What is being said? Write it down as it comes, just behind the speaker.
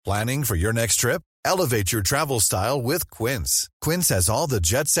Planning for your next trip? Elevate your travel style with Quince. Quince has all the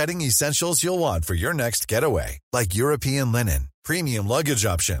jet-setting essentials you'll want for your next getaway, like European linen, premium luggage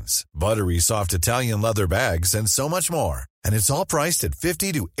options, buttery soft Italian leather bags, and so much more. And it's all priced at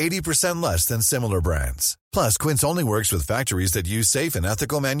 50 to 80% less than similar brands. Plus, Quince only works with factories that use safe and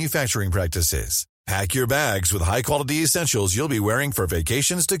ethical manufacturing practices. Pack your bags with high-quality essentials you'll be wearing for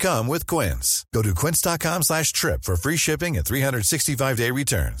vacations to come with Quince. Go to quince.com/trip for free shipping and 365-day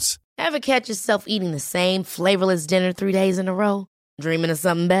returns. Ever catch yourself eating the same flavorless dinner 3 days in a row? Dreaming of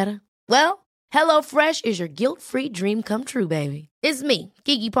something better? Well, HelloFresh is your guilt-free dream come true, baby. It's me,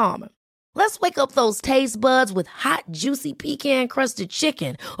 Keke Palmer. Let's wake up those taste buds with hot, juicy pecan-crusted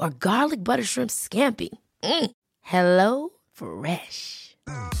chicken or garlic butter shrimp scampi. Hello Fresh.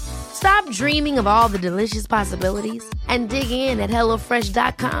 Stop dreaming of all the delicious possibilities and dig in at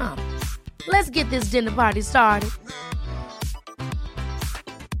HelloFresh.com. Let's get this dinner party started.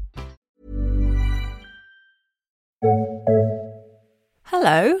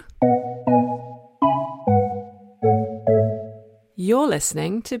 Hello. You're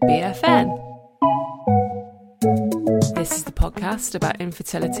listening to BFN. This is the podcast about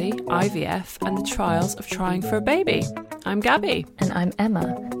infertility, IVF, and the trials of trying for a baby. I'm Gabby. And I'm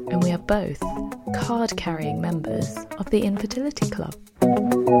Emma, and we are both card-carrying members of the Infertility Club.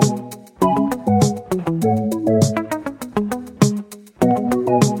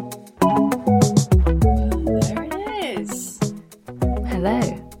 There it is. Hello,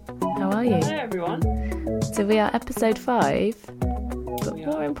 how are you? Hello, everyone. So we are episode 5, but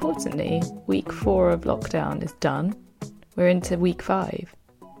more importantly, week 4 of lockdown is done. We're into week 5.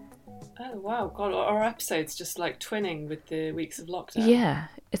 Oh, wow. God, our episode's just like twinning with the weeks of lockdown. Yeah,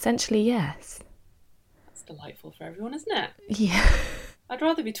 essentially, yes. That's delightful for everyone, isn't it? Yeah. I'd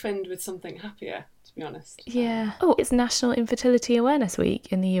rather be twinned with something happier, to be honest. Yeah. Oh, it's National Infertility Awareness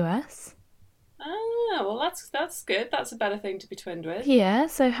Week in the US. Ah, well, that's good. That's a better thing to be twinned with. Yeah,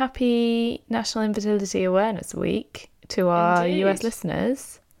 so happy National Infertility Awareness Week to our Indeed. US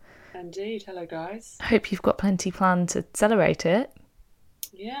listeners. Indeed. Hello, guys. I hope you've got plenty planned to celebrate it,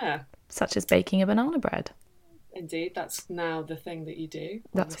 Yeah, such as baking a banana bread. indeed. That's now the thing that you do.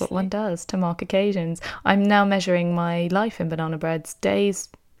 That's what obviously. one does to mark occasions. I'm now measuring my life in banana breads. Days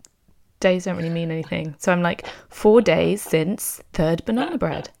don't really mean anything. So I'm like 4 days since third banana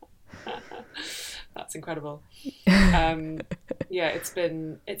bread. That's incredible. Yeah, it's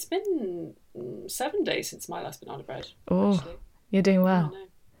been 7 days since my last banana bread. Oh, actually. you're doing well.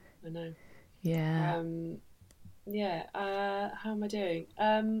 I know. Yeah. How am I doing?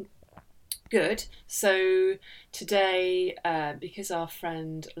 Good. So today, because our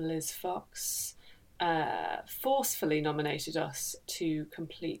friend Liz Fox forcefully nominated us to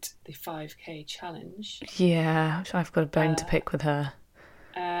complete the 5K challenge. Yeah, I've got a bone to pick with her.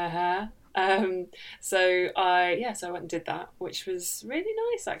 So I went and did that, which was really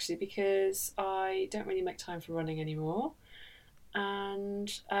nice actually, because I don't really make time for running anymore. And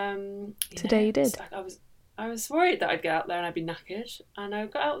Today you did. I was worried that I'd get out there and I'd be knackered, and I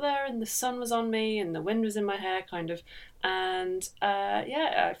got out there and the sun was on me and the wind was in my hair kind of, and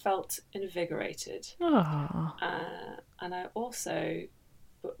I felt invigorated. Oh. And I also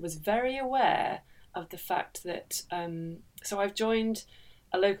was very aware of the fact that so I've joined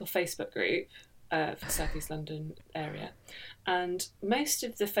a local Facebook group for South East London area, and most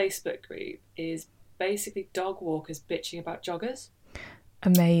of the Facebook group is basically dog walkers bitching about joggers.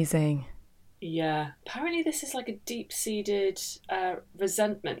 Amazing. Yeah, apparently this is like a deep-seated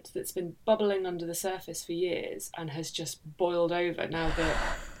resentment that's been bubbling under the surface for years and has just boiled over now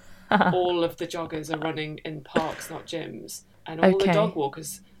that all of the joggers are running in parks, not gyms, and all the dog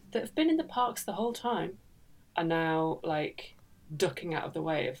walkers that have been in the parks the whole time are now like ducking out of the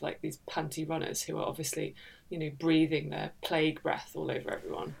way of like these panty runners who are obviously, breathing their plague breath all over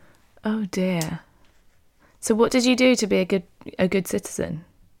everyone. Oh dear. So what did you do to be a good citizen?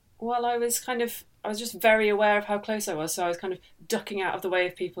 Well, I was just very aware of how close I was, so I was kind of ducking out of the way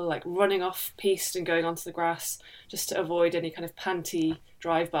of people, like running off piste and going onto the grass just to avoid any kind of panty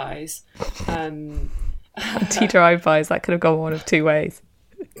drive-bys. Panty drive-bys, that could have gone one of two ways.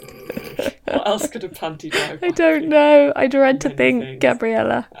 What else could a panty drive-by? I don't know. I dread to Many think, things.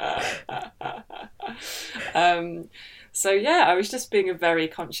 Gabriella. So yeah, I was just being a very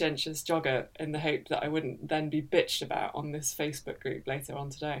conscientious jogger in the hope that I wouldn't then be bitched about on this Facebook group later on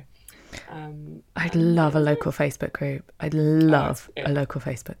today. I'd love a local Facebook group. I'd love a local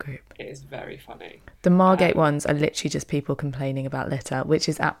Facebook group. It is very funny. The Margate ones are literally just people complaining about litter, which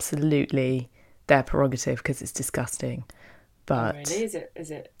is absolutely their prerogative because it's disgusting. But Really?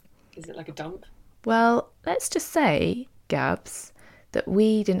 Is it like a dump? well, let's just say, Gabs, that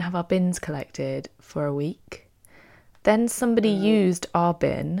we didn't have our bins collected for a week. Then somebody used our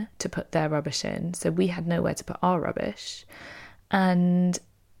bin to put their rubbish in, so we had nowhere to put our rubbish. And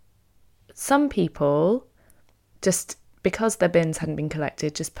some people, just because their bins hadn't been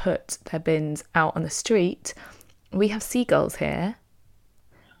collected, just put their bins out on the street. We have seagulls here.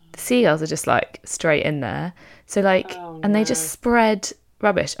 The seagulls are just like straight in there. So and they just spread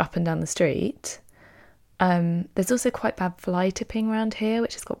rubbish up and down the street. There's also quite bad fly tipping around here,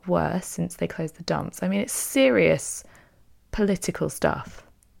 which has got worse since they closed the dumps. I mean, it's serious political stuff.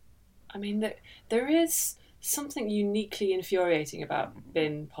 I mean, there is something uniquely infuriating about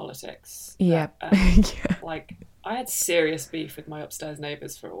bin politics. Yeah. Like, I had serious beef with my upstairs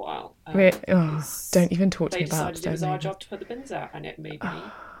neighbours for a while. Don't even talk to me about upstairs neighbours. They decided it was our job to put the bins out, and it made me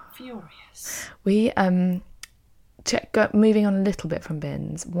furious. We moving on a little bit from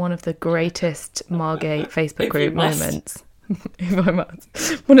bins, one of the greatest Margate Facebook group moments. If I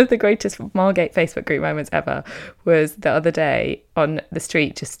must. One of the greatest Margate Facebook group moments ever was the other day on the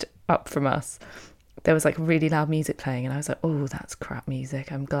street just up from us. There was like really loud music playing, and I was like, oh, that's crap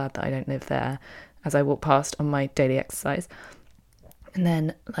music. I'm glad that I don't live there, as I walked past on my daily exercise. And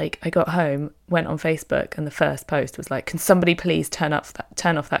then like I got home, went on Facebook, and the first post was like, can somebody please turn off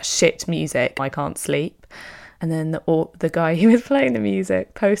that shit music? I can't sleep. And then the guy who was playing the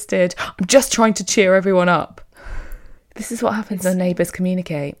music posted, I'm just trying to cheer everyone up. This is what happens when neighbours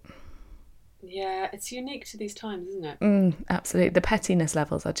communicate. Yeah, it's unique to these times, isn't it? Absolutely. The pettiness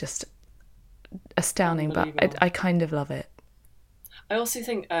levels are just astounding, but I kind of love it. I also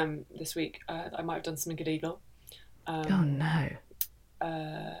think this week I might have done something illegal. Oh, no.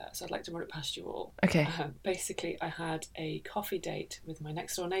 So I'd like to run it past you all. Okay. Basically, I had a coffee date with my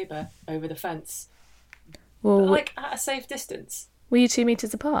next door neighbour over the fence. Well, like at a safe distance. Were you 2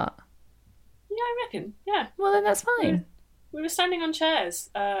 metres apart? Yeah, I reckon. Yeah. Well, then that's fine. We were standing on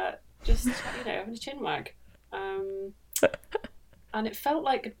chairs, just having a chin wag, and it felt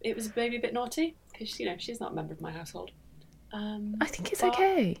like it was maybe a bit naughty because she's not a member of my household. I think it's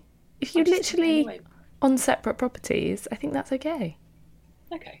okay if you're literally on separate properties. I think that's okay.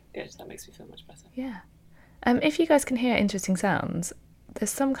 Okay, good. That makes me feel much better. Yeah. If you guys can hear interesting sounds,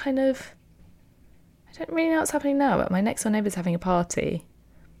 there's some kind of, I don't really know what's happening now, but my next door neighbour's having a party.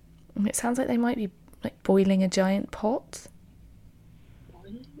 It sounds like they might be like boiling a giant pot.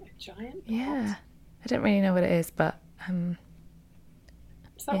 Boiling a giant pot? Yeah. I don't really know what it is, but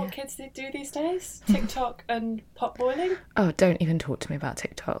is that what kids do these days? TikTok and pot boiling? Oh, don't even talk to me about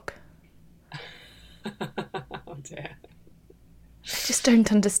TikTok. Oh dear. I just don't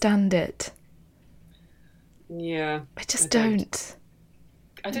understand it. Yeah. I just don't.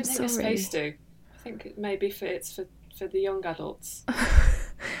 I don't think they're supposed to. I think maybe it's for the young adults.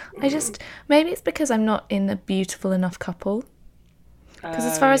 Maybe it's because I'm not in a beautiful enough couple. Because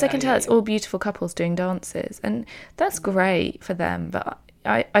as far as I can tell, it's all beautiful couples doing dances, and that's great for them. But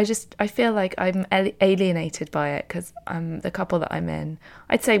I feel like I'm alienated by it because the couple that I'm in,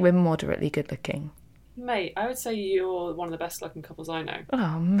 I'd say we're moderately good looking. Mate, I would say you're one of the best looking couples I know.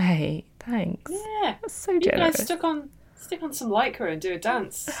 Oh, mate, thanks. Yeah, that's so generous. You guys stick on some lycra and do a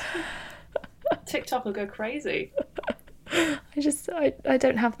dance. TikTok will go crazy. I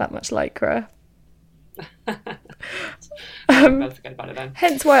don't have that much lycra. Forget about it then.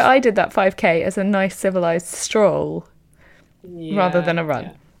 Hence why I did that 5K as a nice civilised stroll rather than a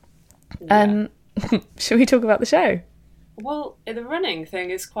run. Yeah. Shall we talk about the show? Well, the running thing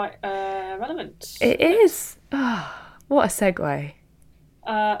is quite relevant. It is. Oh, what a segue.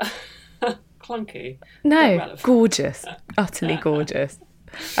 Clunky. No, gorgeous. Utterly gorgeous.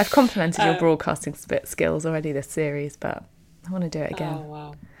 I've complimented your broadcasting skills already this series, but I want to do it again. Oh,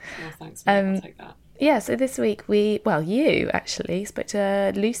 wow. Well, thanks. I'll take that. Yeah, so this week you actually spoke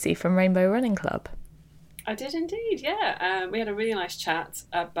to Lucy from Rainbow Running Club. I did indeed, yeah. We had a really nice chat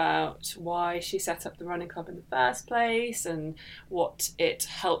about why she set up the running club in the first place and what it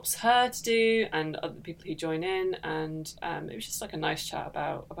helps her to do and other people who join in. And it was just like a nice chat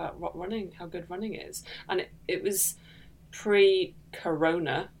about running, how good running is. And it was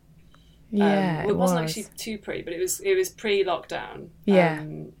pre-corona. Yeah, it wasn't actually too pre, but it was pre-lockdown. Yeah.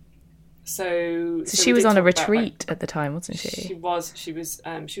 So she was on a retreat at the time, wasn't she? She was. She was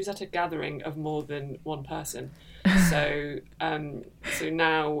at a gathering of more than one person. So so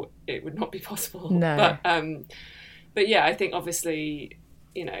now it would not be possible. No. But yeah, I think obviously,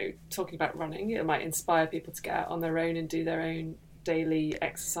 talking about running, it might inspire people to get out on their own and do their own daily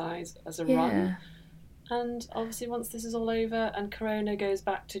exercise as a run. And obviously once this is all over and Corona goes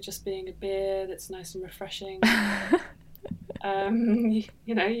back to just being a beer that's nice and refreshing,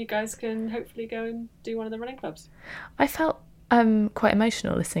 you guys can hopefully go and do one of the running clubs. I felt quite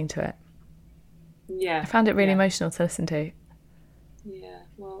emotional listening to it. Yeah. I found it really emotional to listen to. Yeah.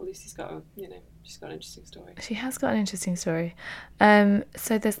 Well, Lucy's got she's got an interesting story. She has got an interesting story.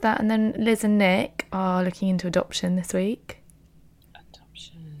 So there's that, and then Liz and Nick are looking into adoption this week.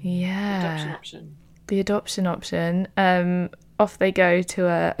 Adoption. Yeah. Option. The adoption option. Off they go to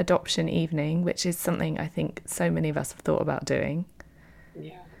a adoption evening, which is something I think so many of us have thought about doing.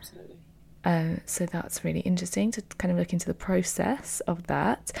 Yeah, absolutely. So that's really interesting to kind of look into the process of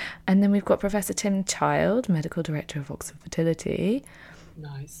that. And then we've got Professor Tim Child, Medical Director of Oxford Fertility.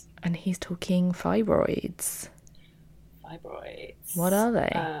 Nice. And he's talking fibroids. Fibroids. What are they?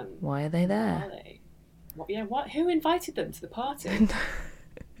 Why are they there? What? Who invited them to the party?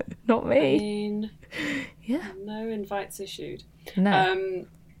 Not me. I mean, yeah. No invites issued. No.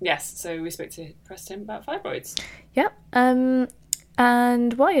 Yes, so we spoke to Press Tim about fibroids. Yep.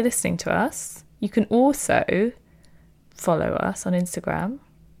 And while you're listening to us, you can also follow us on Instagram.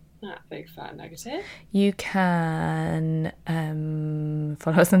 At Big Fat Negative. You can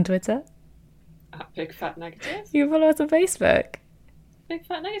follow us on Twitter. At Big Fat Negative. You can follow us on Facebook. Big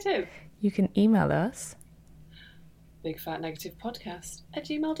Fat Negative. You can email us.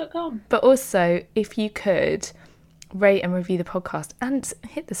 bigfatnegativepodcast@gmail.com. But also, if you could rate and review the podcast and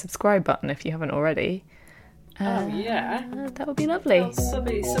hit the subscribe button if you haven't already. That would be lovely.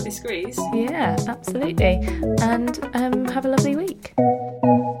 Subby squeeze. Yeah, absolutely. And have a lovely week.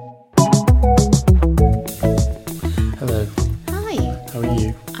 Hello. Hi. How are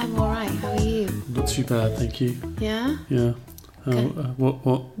you? I'm alright, how are you? Not too bad, thank you. Yeah? Yeah. Okay.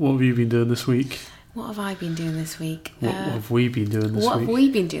 What have you been doing this week? What have I been doing this week? What have we been doing this what week? have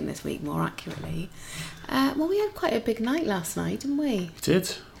we been doing this week, more accurately? Well, we had quite a big night last night, didn't we? We did?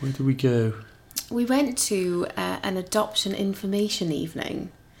 Where did we go? We went to an adoption information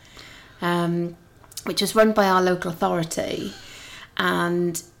evening, which was run by our local authority,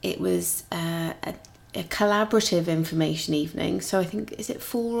 and it was a collaborative information evening. So I think, is it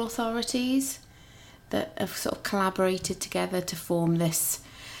 4 authorities that have sort of collaborated together to form this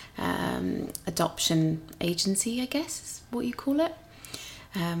adoption agency, I guess is what you call it.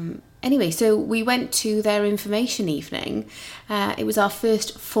 Anyway, so we went to their information evening. It was our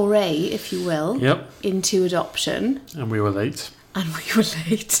first foray, if you will, into adoption. And we were late.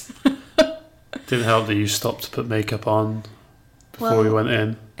 Didn't help that you stopped to put makeup on before we went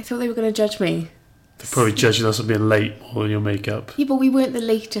in. I thought they were going to judge me. They're probably judging us on being late more than your makeup. Yeah, but we weren't the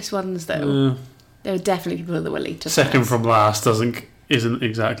latest ones, though. There were definitely people that were later. Second from last isn't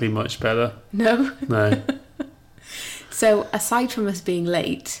exactly much better. No. No. So aside from us being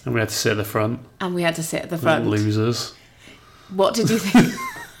late, and we had to sit at the front. Losers. What did you think?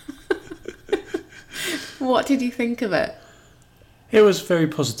 What did you think of it? It was very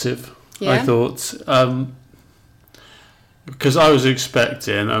positive. Yeah? I thought, because I was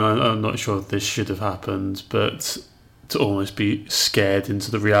expecting, and I'm not sure if this should have happened, but to almost be scared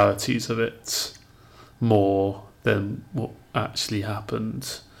into the realities of it more than what actually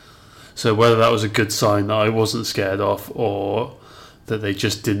happened. So whether that was a good sign that I wasn't scared off, or that they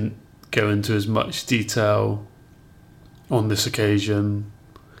just didn't go into as much detail on this occasion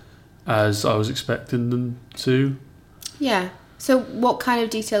as I was expecting them to. Yeah. So what kind of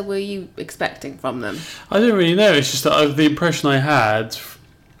detail were you expecting from them? I didn't really know. It's just that the impression I had,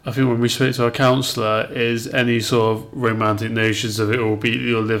 I think when we spoke to our counsellor, is any sort of romantic notions of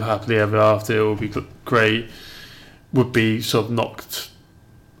you'll live happily ever after, it will be great, would be sort of knocked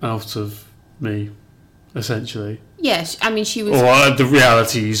out of me, essentially. Yes, I mean she was... Or the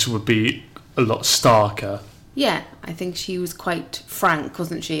realities would be a lot starker. Yeah, I think she was quite frank,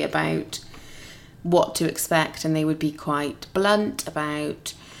 wasn't she, about what to expect, and they would be quite blunt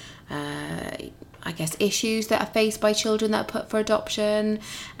about, I guess, issues that are faced by children that are put for adoption,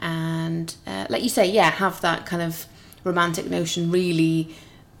 and, like you say, have that kind of romantic notion really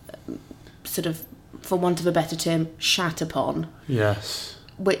sort of, for want of a better term, shat upon. Yes.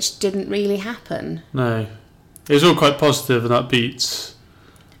 Which didn't really happen. No. It was all quite positive and upbeat,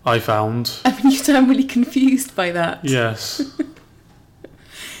 I found. I mean, you sound really confused by that. Yes.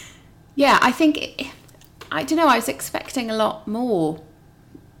 Yeah, I think... I don't know, I was expecting a lot more.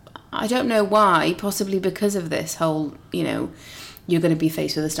 I don't know why, possibly because of this whole, you're going to be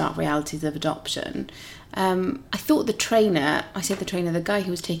faced with the stark realities of adoption. I thought the guy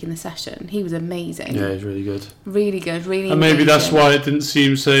who was taking the session, he was amazing. Yeah, he's really good. Really good, really And maybe engaging. that's why it didn't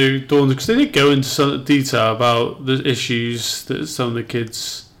seem so daunting, because they did go into some detail about the issues that some of the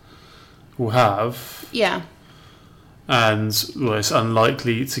kids will have. Yeah. And it's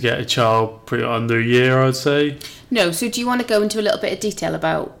unlikely to get a child pretty under a year, I'd say. No, so do you want to go into a little bit of detail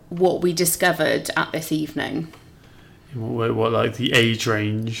about what we discovered at this evening? What like the age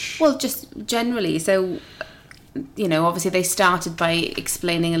range? Well, just generally. So, obviously they started by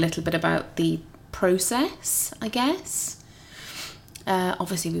explaining a little bit about the process, I guess.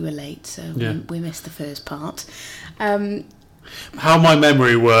 Obviously we were late, so we missed the first part. How my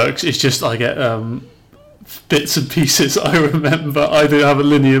memory works is just I get bits and pieces I remember. I don't have a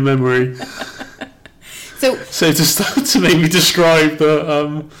linear memory. So to start to maybe describe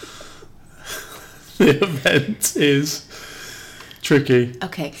the event is tricky.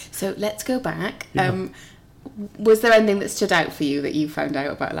 Okay, so let's go back. Yeah. Was there anything that stood out for you that you found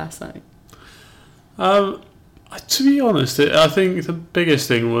out about last night? To be honest, I think the biggest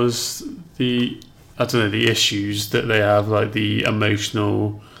thing was the issues that they have, like the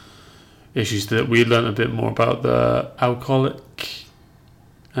emotional issues that we learned a bit more about, the alcoholic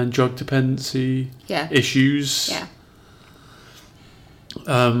and drug dependency issues. Yeah.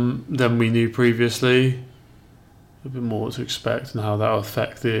 Than we knew previously. A bit more what to expect and how that will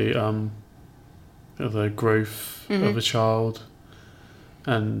affect the growth of a child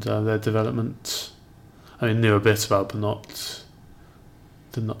and their development. I knew a bit about, but not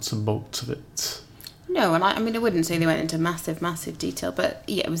the nuts and bolts of it. No, and I wouldn't say they went into massive detail, but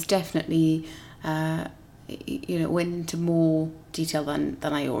yeah, it was definitely, went into more detail than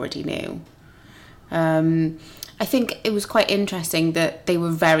I already knew. I think it was quite interesting that they were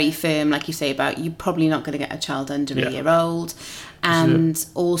very firm, like you say, about you're probably not going to get a child under a year old, and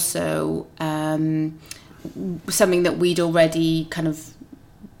also something that we'd already kind of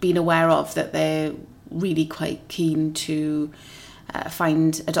been aware of, that they're really quite keen to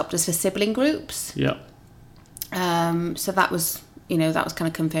find adopters for sibling groups. Yeah. So that was kind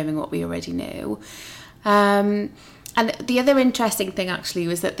of confirming what we already knew. And the other interesting thing actually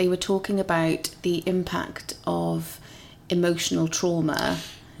was that they were talking about the impact of emotional trauma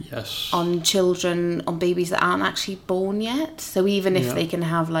on children, on babies that aren't actually born yet. So even if they can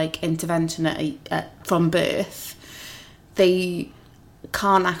have like intervention from birth, they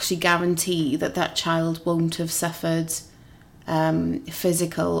can't actually guarantee that child won't have suffered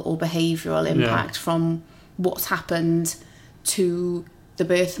physical or behavioural impact from what's happened to the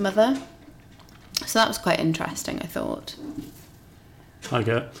birth mother. So that was quite interesting, I thought. Hi,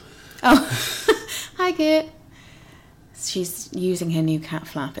 Gert. Oh, hi, Gert. She's using her new cat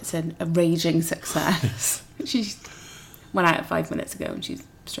flap. It's a raging success. She went out 5 minutes ago and she's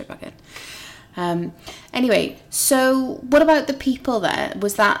straight back in. Anyway, so what about the people there?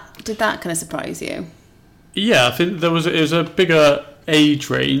 Did that kind of surprise you? Yeah, I think it was a bigger age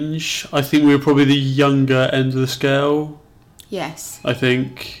range. I think we were probably the younger end of the scale. Yes. I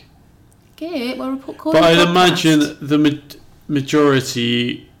think. Good. Well, but I'd imagine the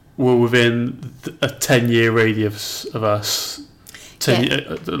majority were within a 10-year radius of us.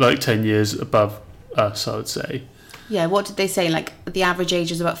 10 years above us, I would say. Yeah, what did they say? Like, the average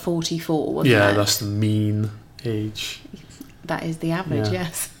age is about 44, wasn't it? Yeah, that's the mean age. That is the average,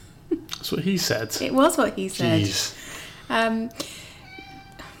 yes. That's what he said. It was what he said. Jeez.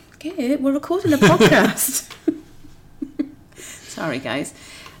 Good, we're recording a podcast. Sorry, guys.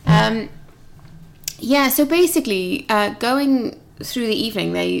 So basically, going through the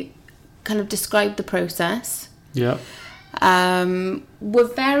evening, they kind of described the process. Yeah. Were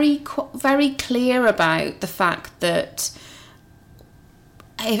very clear about the fact that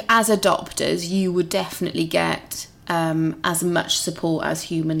as adopters, you would definitely get as much support as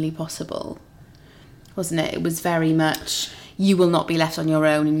humanly possible, wasn't it? It was very much, you will not be left on your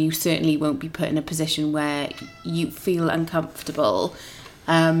own, and you certainly won't be put in a position where you feel uncomfortable,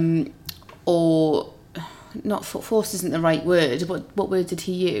 or not, forced isn't the right word. What word did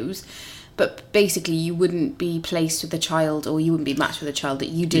he use? But basically, you wouldn't be placed with a child, or you wouldn't be matched with a child that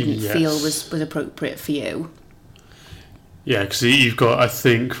you didn't feel was appropriate for you. Yeah, because you've got, I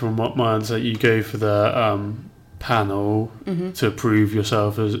think, from what my understanding, you go for the panel to approve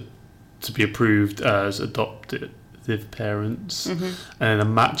yourself to be approved as adoptive parents, and then a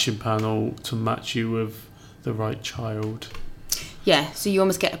matching panel to match you with the right child. Yeah, so you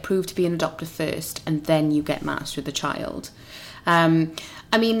almost get approved to be an adopter first, and then you get matched with the child.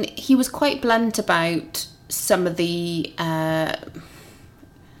 I mean, he was quite blunt about some of the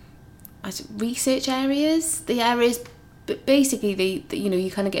research areas, but basically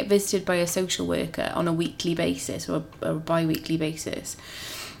you kind of get visited by a social worker on a weekly basis or a bi-weekly basis,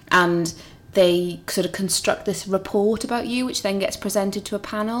 and they sort of construct this report about you, which then gets presented to a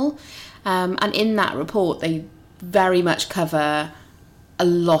panel, and in that report they very much cover a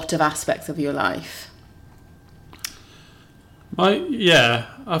lot of aspects of your life.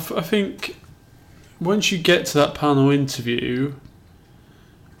 I think once you get to that panel interview,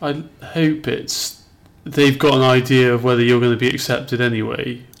 I hope it's they've got an idea of whether you're going to be accepted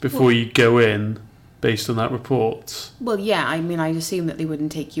anyway before you go in based on that report. Well, yeah, I mean, I'd assume that they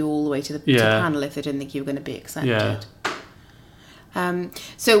wouldn't take you all the way to the to panel if they didn't think you were going to be accepted. Yeah.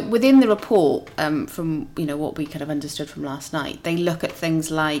 So within the report, from what we kind of understood from last night, they look at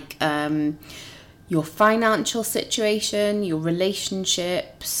things like your financial situation, your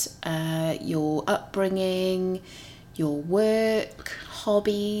relationships, your upbringing, your work,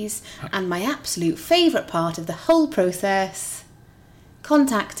 hobbies, and my absolute favourite part of the whole process,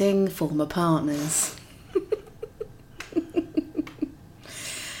 contacting former partners.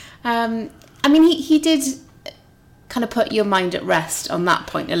 I mean, he did kind of put your mind at rest on that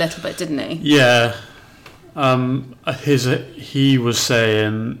point a little bit, didn't he? Yeah. He was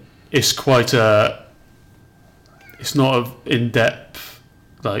saying it's not an in-depth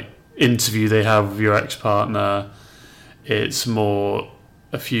like interview they have with your ex-partner. It's more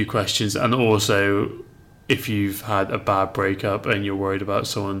a few questions, and also if you've had a bad breakup and you're worried about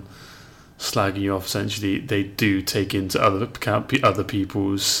someone slagging you off, essentially they do take into other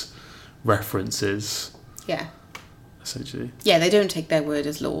people's references. Yeah. Essentially. Yeah, they don't take their word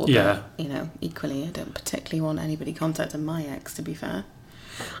as law. Yeah. But, equally, I don't particularly want anybody contacting my ex, to be fair.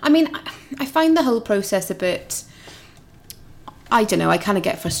 I mean, I find the whole process a bit... I don't know, I kind of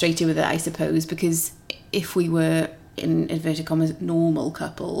get frustrated with it, I suppose, because if we were, in inverted commas, normal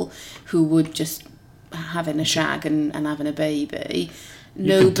couple who would just having a shag and having a baby,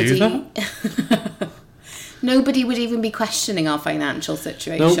 nobody would even be questioning our financial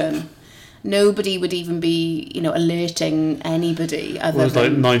situation. Nope. Nobody would even be, alerting anybody other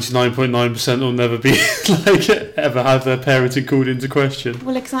than... like 99.9% will never be, ever have their parenting called into question.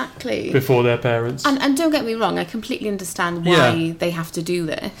 Well, exactly. Before their parents. And don't get me wrong, I completely understand why they have to do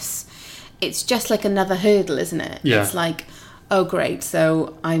this. It's just like another hurdle, isn't it? Yeah. It's like, oh, great,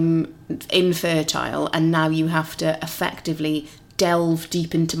 so I'm infertile, and now you have to effectively delve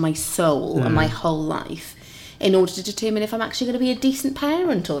deep into my soul and my whole life in order to determine if I'm actually going to be a decent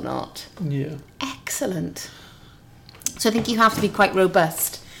parent or not. Yeah. Excellent. So I think you have to be quite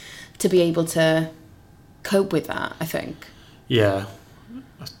robust to be able to cope with that, I think. Yeah.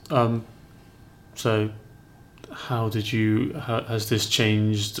 So how has this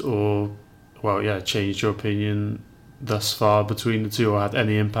changed changed your opinion thus far between the two, or had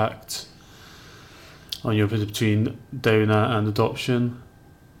any impact on your opinion between donor and adoption?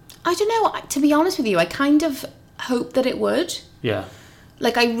 I don't know. To be honest with you, I kind of hoped that it would. Yeah.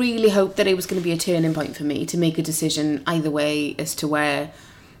 Like, I really hoped that it was going to be a turning point for me to make a decision either way as to where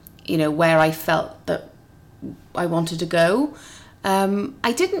I felt that I wanted to go.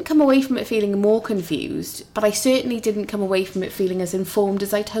 I didn't come away from it feeling more confused, but I certainly didn't come away from it feeling as informed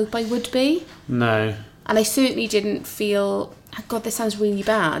as I'd hope I would be. No. And I certainly didn't feel, oh God, this sounds really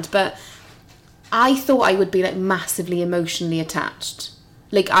bad, but I thought I would be massively emotionally attached.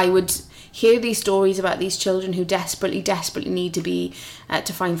 I would hear these stories about these children who desperately need to be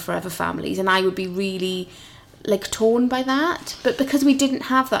to find forever families, and I would be really torn by that. But because we didn't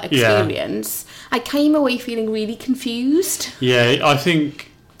have that experience, I came away feeling really confused. Yeah, I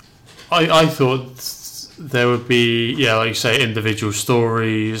think I thought there would be like you say, individual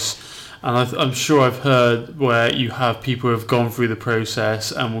stories, and I'm sure I've heard where you have people who have gone through the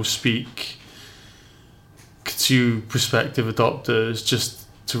process and will speak to prospective adopters just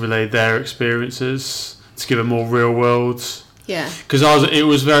to relay their experiences, to give a more real world. Yeah. Because it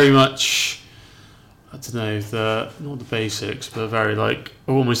was very much, I don't know, not the basics, but very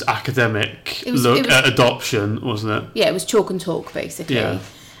almost academic look at adoption, wasn't it? Yeah, it was chalk and talk basically. Yeah.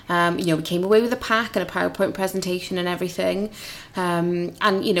 We came away with a pack and a PowerPoint presentation and everything. And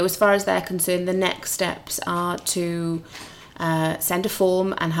as far as they're concerned, the next steps are to send a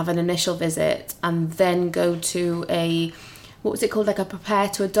form and have an initial visit, and then go to a prepare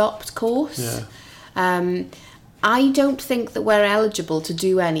to adopt course. Yeah. I don't think that we're eligible to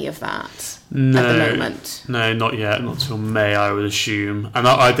do any of that at the moment. No, not yet. Not till May, I would assume. And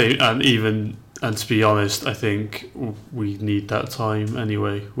I don't. And to be honest, I think we need that time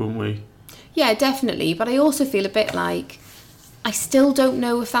anyway, wouldn't we? Yeah, definitely. But I also feel a bit like I still don't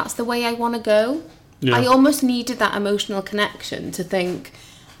know if that's the way I want to go. Yeah. I almost needed that emotional connection to think,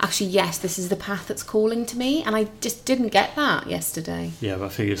 actually, yes, this is the path that's calling to me, and I just didn't get that yesterday. Yeah, but I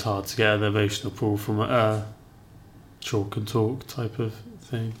think it's hard to get an emotional pull from a chalk and talk type of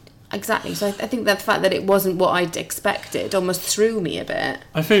thing. Exactly. So I think that the fact that it wasn't what I'd expected almost threw me a bit.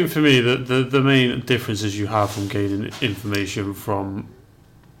 I think for me, the main differences you have from gaining information from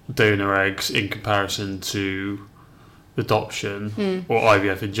donor eggs in comparison to adoption or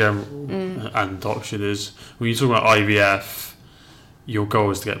IVF in general and adoption is, when you talk about IVF, your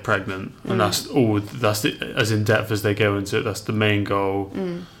goal is to get pregnant, and that's all. That's as in depth as they go into it. That's the main goal.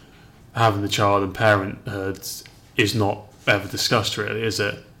 Having the child and parenthood is not ever discussed, really, is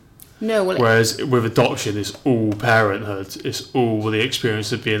it? No. Well, whereas with adoption, it's all parenthood. It's all the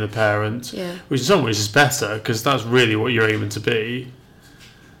experience of being a parent, which in some ways is better because that's really what you're aiming to be.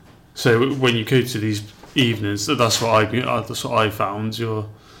 So when you go to these evenings, that's what I found. You're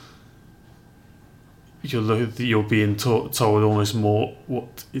being told almost more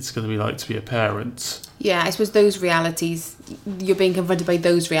what it's going to be like to be a parent. Yeah, I suppose those realities, you're being confronted by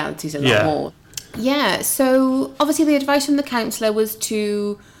those realities a lot more. Yeah, so obviously the advice from the counsellor was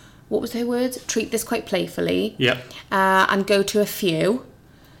to, what was their words? Treat this quite playfully. Yeah. And go to a few.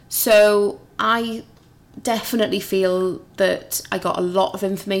 So I definitely feel that I got a lot of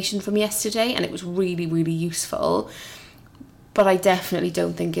information from yesterday and it was really, really useful. But I definitely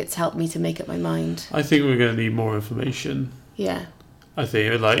don't think it's helped me to make up my mind. I think we're going to need more information. Yeah. I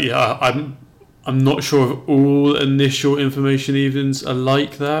think, I'm not sure if all initial information evens are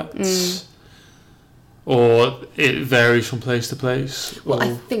like that. Or it varies from place to place. Well,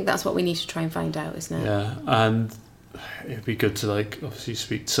 I think that's what we need to try and find out, isn't it? Yeah, and it'd be good to obviously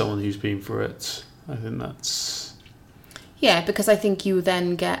speak to someone who's been through it. I think that's... Yeah, because I think you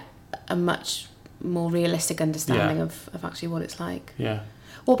then get a much more realistic understanding of actually what it's like. Yeah.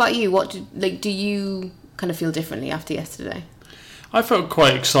 What about you? Do you kind of feel differently after yesterday? I felt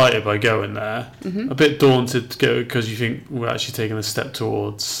quite excited by going there. A bit daunted to go because you think we're actually taking a step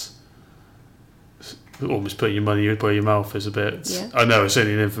towards almost putting your money where your mouth is a bit. Yeah. I know it's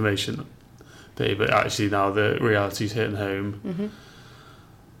only an information day, but actually now the reality's hitting home.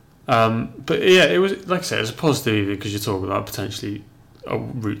 But yeah, it was, like I said, it was a positive evening because you're talking about potentially a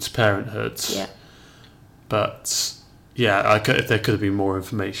route to parenthood. Yeah. But yeah, if there could have been more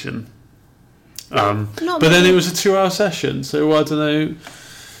information. But then it was a 2-hour session, so I don't know.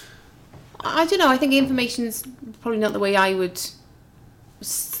 I don't know. I think information's probably not the way I would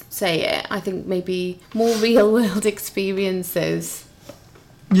say it. I think maybe more real world experiences.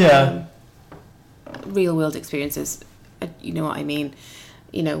 Yeah. Real world experiences. You know what I mean?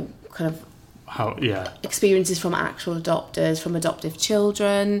 You know, kind of. How? Yeah. Experiences from actual adopters, from adoptive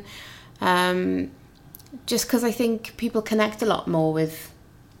children. Just because I think people connect a lot more with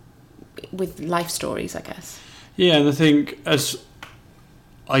life stories, I guess. Yeah, and I think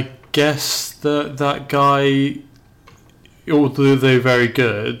I guess that guy, although they're very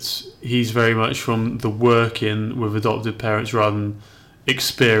good, he's very much from the working with adopted parents rather than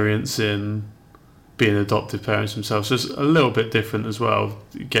experiencing being adoptive parents themselves. So it's a little bit different as well,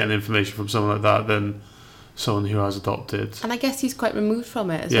 getting information from someone like that than someone who has adopted. And I guess he's quite removed from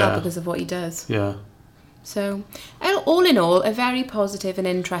it as well because of what he does. Yeah. So, all in all, a very positive and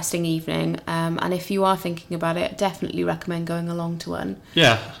interesting evening. And if you are thinking about it, definitely recommend going along to one.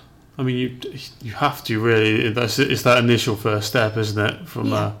 Yeah. I mean, you have to really. It's that initial first step, isn't it?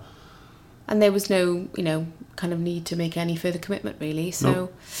 And there was no, kind of need to make any further commitment, really. So,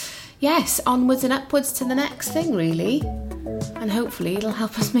 yes, onwards and upwards to the next thing, really. And hopefully it'll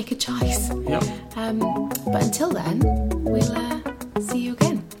help us make a choice. Yep. But until then, we'll see you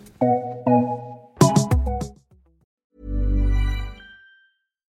again.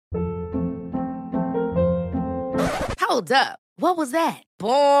 Hold up. What was that?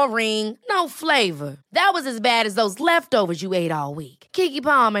 Boring. No flavor. That was as bad as those leftovers you ate all week. Keke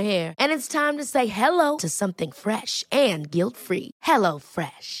Palmer here, and it's time to say hello to something fresh and guilt-free. Hello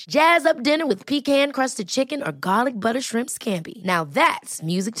Fresh. Jazz up dinner with pecan-crusted chicken or garlic butter shrimp scampi. Now that's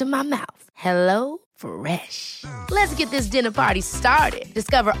music to my mouth. Hello Fresh. Let's get this dinner party started.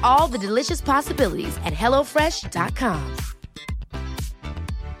 Discover all the delicious possibilities at hellofresh.com.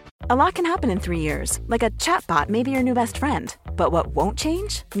 A lot can happen in 3 years, like a chatbot may be your new best friend. But what won't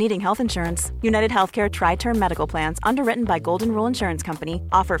change? Needing health insurance. United Healthcare Tri-Term Medical Plans, underwritten by Golden Rule Insurance Company,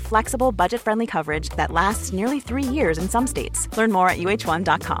 offer flexible, budget-friendly coverage that lasts nearly 3 years in some states. Learn more at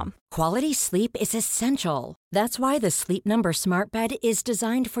uh1.com. Quality sleep is essential. That's why the Sleep Number Smart Bed is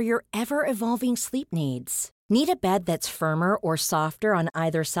designed for your ever-evolving sleep needs. Need a bed that's firmer or softer on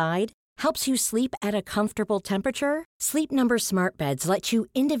either side? Helps you sleep at a comfortable temperature? Sleep Number Smart Beds let you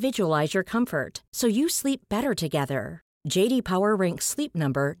individualize your comfort, so you sleep better together. J.D. Power ranks Sleep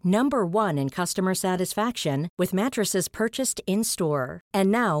Number number 1 in customer satisfaction with mattresses purchased in-store.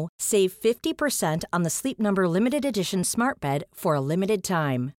 And now, save 50% on the Sleep Number Limited Edition Smart Bed for a limited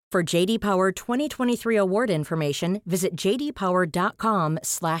time. For J.D. Power 2023 award information, visit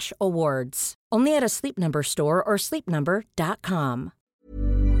jdpower.com/awards. Only at a Sleep Number store or sleepnumber.com.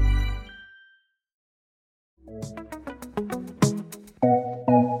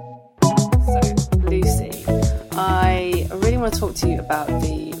 So, Lucy, I really want to talk to you about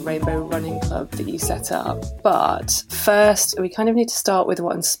the Rainbow Running Club that you set up. But first, we kind of need to start with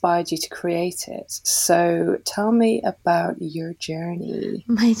what inspired you to create it. So tell me about your journey.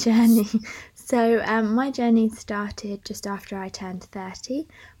 My journey. So my journey started just after I turned 30,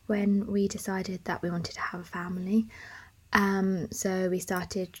 when we decided that we wanted to have a family. So we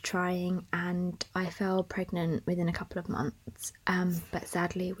started trying, and I fell pregnant within a couple of months. But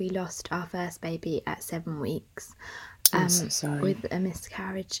sadly, we lost our first baby at 7 weeks. I'm so sorry. With a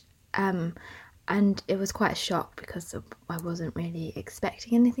miscarriage. And it was quite a shock because I wasn't really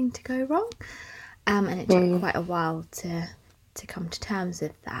expecting anything to go wrong. And it took quite a while to come to terms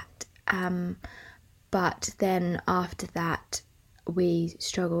with that. But then after that, we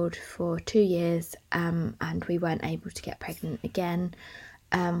struggled for 2 years, and we weren't able to get pregnant again.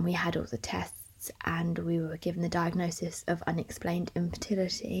 We had all the tests, and we were given the diagnosis of unexplained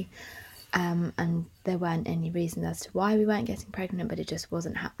infertility. And there weren't any reasons as to why we weren't getting pregnant, but it just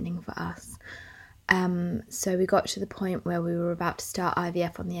wasn't happening for us. So we got to the point where we were about to start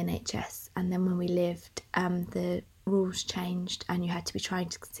IVF on the NHS, and then when we lived, the rules changed, and you had to be trying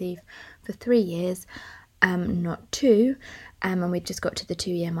to conceive for 3 years, not 2. And we just got to the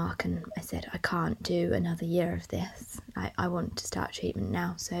 2-year mark, and I said, I can't do another year of this. I want to start treatment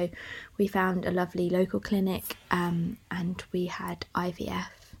now. So we found a lovely local clinic, and we had IVF.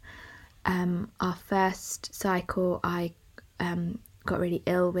 Our first cycle, I got really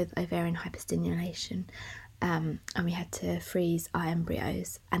ill with ovarian hyperstimulation, and we had to freeze our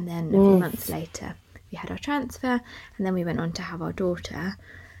embryos. And then a few months later, we had our transfer, and then we went on to have our daughter,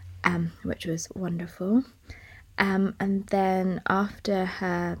 which was wonderful. And then after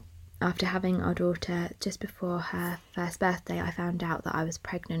having our daughter, just before her first birthday, I found out that I was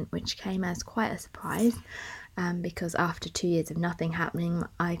pregnant, which came as quite a surprise. Because after 2 years of nothing happening,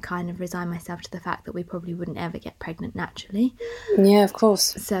 I kind of resigned myself to the fact that we probably wouldn't ever get pregnant naturally. Yeah, of course.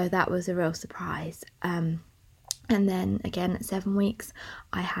 So that was a real surprise. And then again at 7 weeks,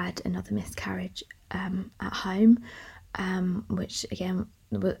 I had another miscarriage at home, which again,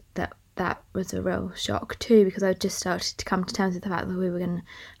 that was a real shock too, because I just started to come to terms with the fact that we were going to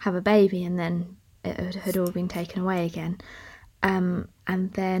have a baby, and then it had all been taken away again. And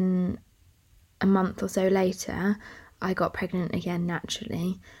then a month or so later, I got pregnant again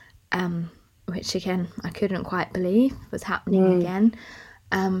naturally, which again I couldn't quite believe was happening again.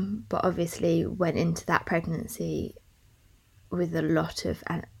 But obviously went into that pregnancy with a lot of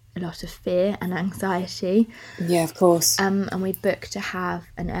fear and anxiety. Yeah, of course. And we booked to have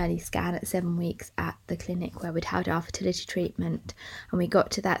an early scan at 7 weeks at the clinic where we'd had our fertility treatment. And we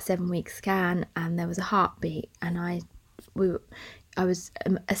got to that 7-week scan, and there was a heartbeat, and I was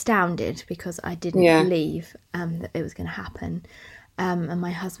astounded because I didn't believe that it was going to happen. And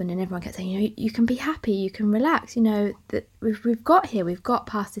my husband and everyone kept saying, you can be happy, you can relax, that we've got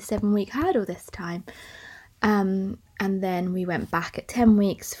past the 7-week hurdle this time. And then we went back at 10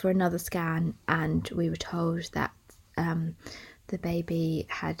 weeks for another scan, and we were told that the baby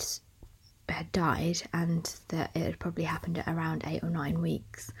had died, and that it had probably happened at around 8 or 9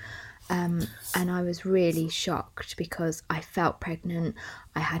 weeks. And I was really shocked because I felt pregnant.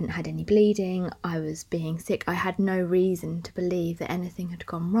 I hadn't had any bleeding. I was being sick. I had no reason to believe that anything had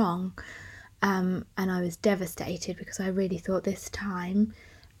gone wrong. And I was devastated because I really thought this time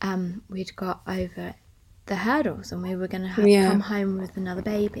we'd got over the hurdles and we were going to come home with another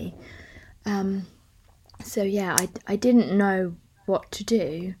baby. So yeah, I didn't know what to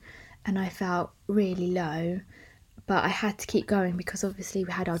do, and I felt really low. But I had to keep going because obviously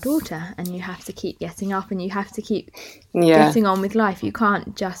we had our daughter, and you have to keep getting up and you have to keep getting on with life. You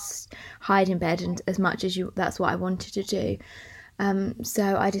can't just hide in bed, and as much as that's what I wanted to do.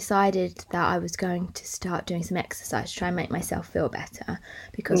 So I decided that I was going to start doing some exercise to try and make myself feel better,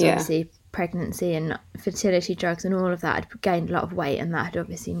 because obviously pregnancy and fertility drugs and all of that, I'd gained a lot of weight, and that had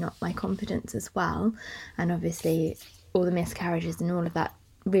obviously knocked my confidence as well. And obviously all the miscarriages and all of that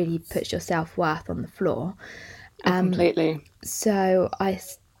really puts your self-worth on the floor. Completely. So I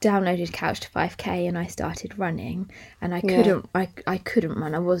downloaded Couch to 5K and I started running, and I couldn't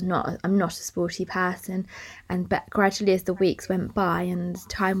run. I'm not a sporty person, but gradually as the weeks went by and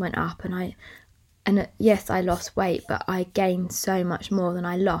time went up, and yes, I lost weight, but I gained so much more than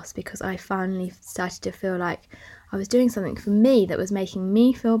I lost, because I finally started to feel like I was doing something for me that was making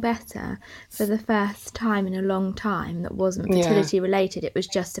me feel better for the first time in a long time, that wasn't fertility related. It was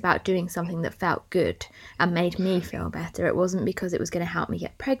just about doing something that felt good and made me feel better. It wasn't because it was going to help me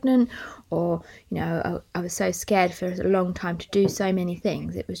get pregnant, or, I was so scared for a long time to do so many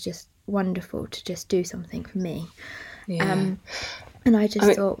things. It was just wonderful to just do something for me. And I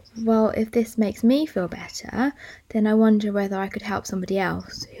just thought, well, if this makes me feel better, then I wonder whether I could help somebody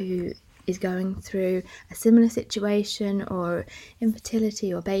else who is going through a similar situation, or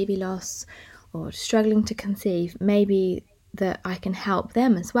infertility or baby loss, or struggling to conceive. Maybe that I can help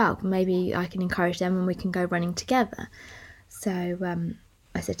them as well. Maybe I can encourage them and we can go running together. So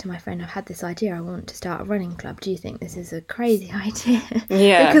I said to my friend, I've had this idea, I want to start a running club. Do you think this is a crazy idea?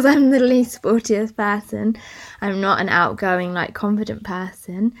 Yeah. Because I'm the least sportiest person. I'm not an outgoing, like, confident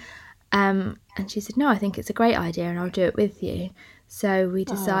person. And she said, no, I think it's a great idea and I'll do it with you. So we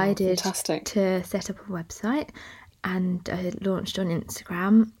decided to set up a website, and I launched on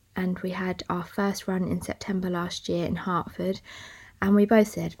Instagram, and we had our first run in September last year in Hertford. And we both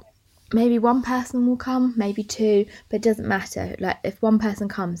said, maybe one person will come, maybe two, but it doesn't matter. Like, if one person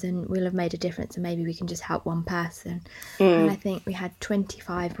comes, then we'll have made a difference, and maybe we can just help one person. And I think we had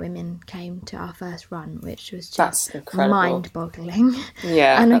 25 women came to our first run, which was just mind-boggling.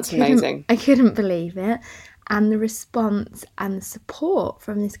 Yeah, and that's amazing. I couldn't believe it. And the response and the support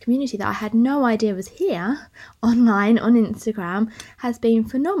from this community that I had no idea was here, online, on Instagram, has been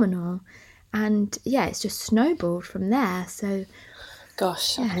phenomenal. And yeah, it's just snowballed from there. So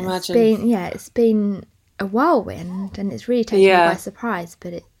gosh, I can imagine. It's been a whirlwind, and it's really taken me by surprise,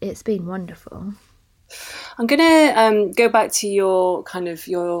 but it's been wonderful. I'm going to go back to your kind of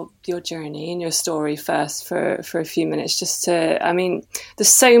your journey and your story first for a few minutes, just to, I mean, there's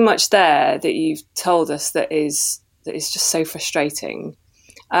so much there that you've told us that is just so frustrating.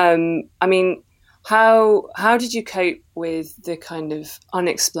 I mean, how did you cope with the kind of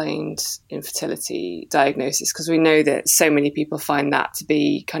unexplained infertility diagnosis? Because we know that so many people find that to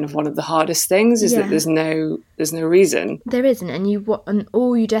be kind of one of the hardest things, is that there's no reason. There isn't, and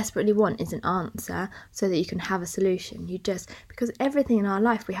all you desperately want is an answer so that you can have a solution. Because everything in our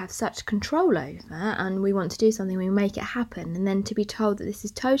life we have such control over, and we want to do something, we make it happen, and then to be told that this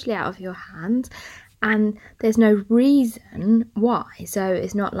is totally out of your hands, and there's no reason why. So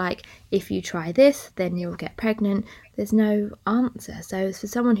it's not like, if you try this, then you'll get pregnant. There's no answer. So for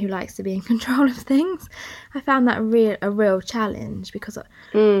someone who likes to be in control of things, I found that a real challenge, because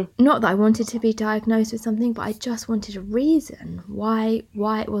not that I wanted to be diagnosed with something, but I just wanted a reason why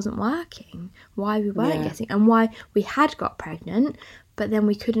it wasn't working, why we weren't getting, and why we had got pregnant, but then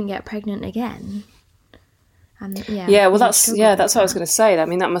we couldn't get pregnant again. And well, that's what I was going to say. I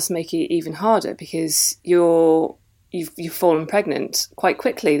mean, that must make it even harder, because you've fallen pregnant quite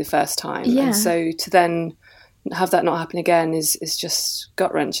quickly the first time, and so to then have that not happen again is just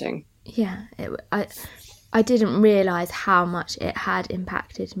gut wrenching. Yeah, I didn't realise how much it had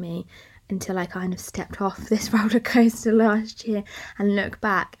impacted me until I kind of stepped off this roller coaster last year and look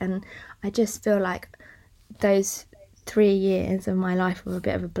back, and I just feel like those 3 years of my life were a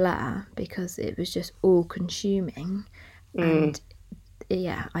bit of a blur, because it was just all consuming. And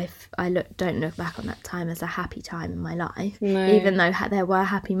I don't look back on that time as a happy time in my life. No. Even though there were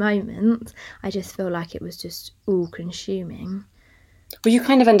happy moments, I just feel like it was just all consuming. Well, you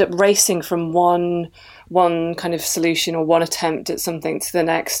kind of end up racing from one kind of solution or one attempt at something to the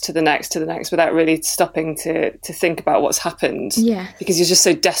next, without really stopping to think about what's happened. Yeah. Because you're just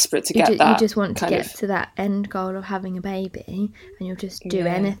so desperate to get that. You just want to get to that end goal of having a baby, and you'll just do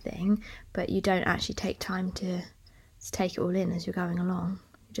anything, but you don't actually take time to take it all in as you're going along.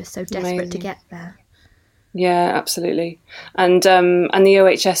 You're just so desperate to get there. Yeah, absolutely. And the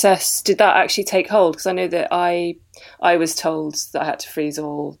OHSS, did that actually take hold? Because I know that I was told that I had to freeze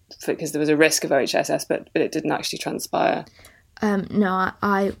all because there was a risk of OHSS, but it didn't actually transpire. No,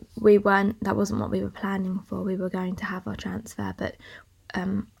 we weren't. That wasn't what we were planning for. We were going to have our transfer, but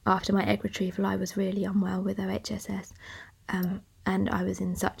after my egg retrieval, I was really unwell with OHSS, and I was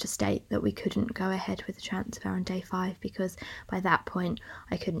in such a state that we couldn't go ahead with the transfer on day 5, because by that point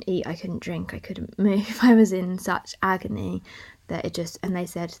I couldn't eat, I couldn't drink, I couldn't move. I was in such agony that and they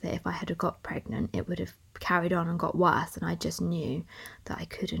said that if I had got pregnant, it would have carried on and got worse, and I just knew that I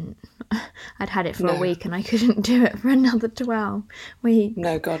couldn't. I'd had it for a week and I couldn't do it for another 12 weeks.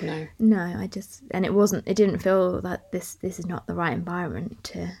 No, God, no. No, it didn't feel that this is not the right environment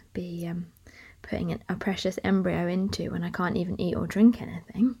to be putting a precious embryo into when I can't even eat or drink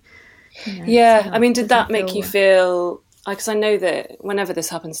anything. I mean, did that make you feel, because I know that whenever this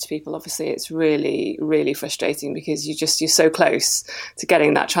happens to people, obviously it's really, really frustrating, because you're so close to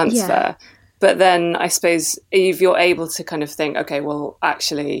getting that transfer. But then I suppose if you're able to kind of think, okay, well,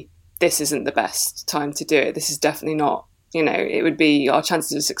 actually, this isn't the best time to do it. This is definitely not, it would be, our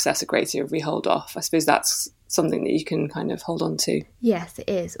chances of success are greater if we hold off. I suppose that's something that you can kind of hold on to. Yes, it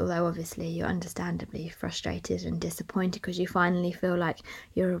is, although obviously you're understandably frustrated and disappointed, because you finally feel like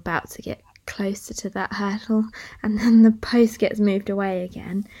you're about to get closer to that hurdle, and then the post gets moved away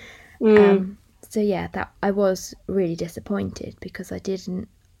again. So yeah, that I was really disappointed because I didn't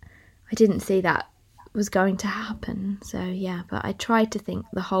see that was going to happen. So yeah, but I tried to think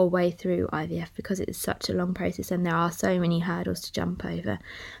the whole way through IVF, because it is such a long process and there are so many hurdles to jump over,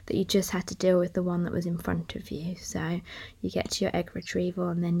 that you just had to deal with the one that was in front of you. So you get to your egg retrieval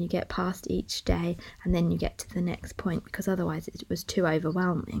and then you get past each day and then you get to the next point, because otherwise it was too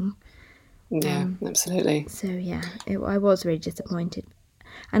overwhelming. Yeah, absolutely. So yeah, I was really disappointed.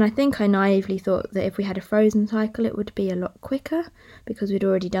 And I think I naively thought that if we had a frozen cycle it would be a lot quicker, because we'd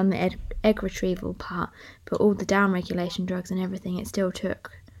already done the egg retrieval part, but all the down regulation drugs and everything, it still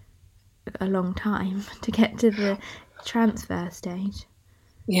took a long time to get to the transfer stage.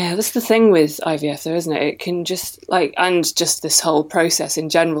 Yeah, that's the thing with IVF though, isn't it? It can just and just this whole process in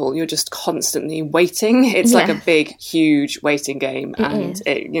general, you're just constantly waiting. It's like a big, huge waiting game,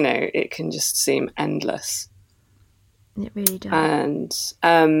 it can just seem endless. It really does.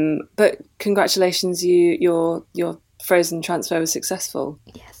 And but congratulations, your frozen transfer was successful.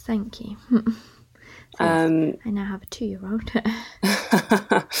 Yes, thank you. I now have a 2-year-old.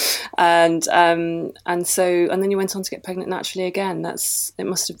 and then you went on to get pregnant naturally again. It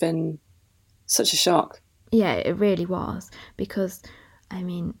must have been such a shock. Yeah, it really was, because I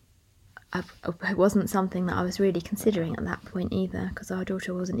mean, it wasn't something that I was really considering at that point either, because our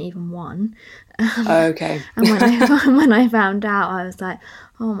daughter wasn't even 1. Okay. And when I found out, I was like,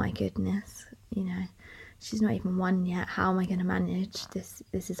 oh my goodness, she's not even 1 yet. How am I going to manage this?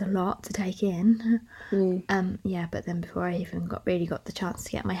 This is a lot to take in. But then before I even got the chance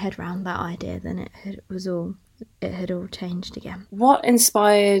to get my head around that idea, then it had all changed again. What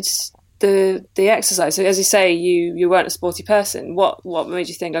inspired the exercise? So as you say, you weren't a sporty person. What made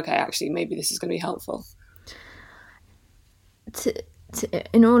you think, okay, actually maybe this is going to be helpful?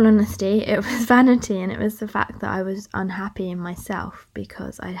 In all honesty, it was vanity, and it was the fact that I was unhappy in myself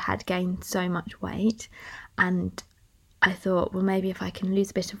because I had gained so much weight, and I thought, well, maybe if I can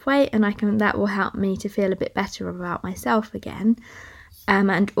lose a bit of weight and that will help me to feel a bit better about myself again.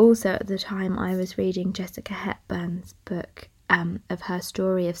 And also at the time I was reading Jessica Hepburn's book of her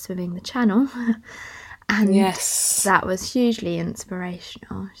story of swimming the Channel. And yes, that was hugely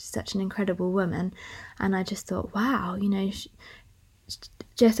inspirational. She's such an incredible woman. And I just thought, wow,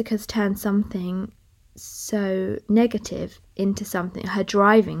 Jessica's turned something so negative into something, her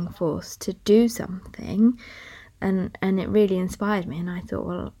driving force to do something. And it really inspired me. And I thought,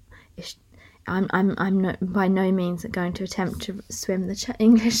 well, I'm not by no means going to attempt to swim the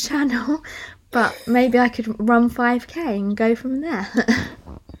English Channel, but maybe I could run 5k and go from there.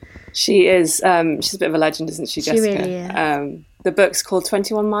 She is. She's a bit of a legend, isn't she, Jessica? She really is. The book's called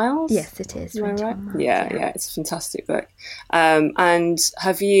 21 Miles. Yes, it is. 21 Miles. Yeah, it's a fantastic book. And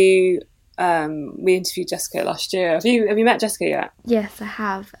have you? We interviewed Jessica last year. Have you met Jessica yet? Yes, I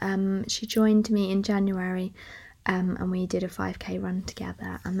have. She joined me in January. And we did a 5k run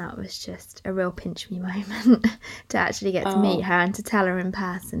together, and that was just a real pinch me moment to actually get to meet her and to tell her in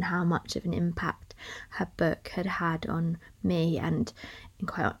person how much of an impact her book had had on me. And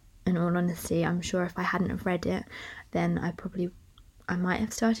in all honesty, I'm sure if I hadn't have read it, then I might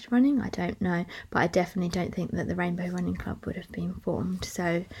have started running. I don't know, but I definitely don't think that the Rainbow Running Club would have been formed.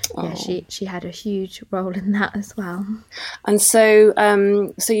 So yeah, she had a huge role in that as well. And so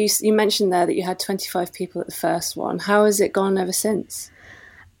you mentioned there that you had 25 people at the first one. How has it gone ever since?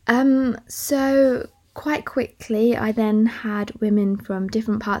 So quite quickly, I then had women from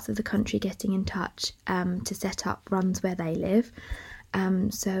different parts of the country getting in touch to set up runs where they live.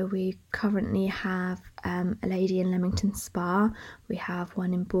 So we currently have a lady in Leamington Spa, we have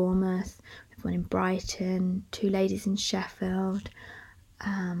one in Bournemouth, we have one in Brighton, 2 ladies in Sheffield.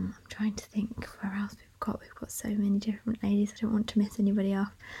 I'm trying to think where else we've got so many different ladies, I don't want to miss anybody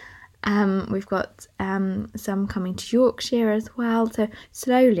off. We've got some coming to Yorkshire as well, so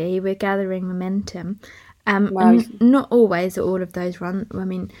slowly we're gathering momentum. And not always at all of those runs. I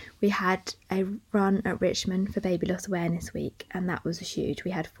mean, we had a run at Richmond for Baby Loss Awareness Week, and that was huge. We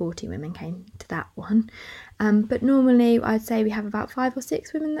had 40 women came to that one. But normally I'd say we have about 5 or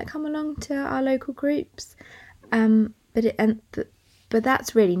 6 women that come along to our local groups. But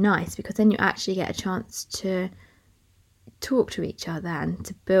that's really nice, because then you actually get a chance to talk to each other and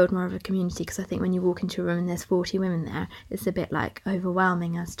to build more of a community, because I think when you walk into a room and there's 40 women there, it's a bit like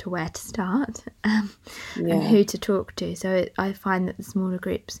overwhelming as to where to start and who to talk to. So I find that the smaller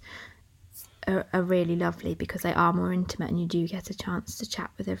groups are really lovely, because they are more intimate and you do get a chance to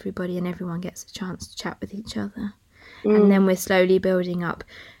chat with everybody and everyone gets a chance to chat with each other. And then we're slowly building up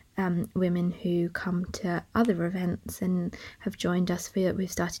women who come to other events and have joined us.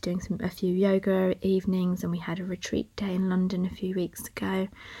 We've started doing a few yoga evenings, and we had a retreat day in London a few weeks ago.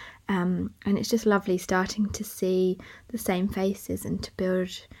 And it's just lovely starting to see the same faces and to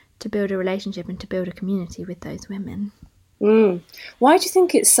build a relationship and to build a community with those women. Why do you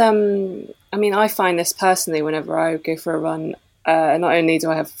think it's I mean, I find this personally whenever I go for a run, not only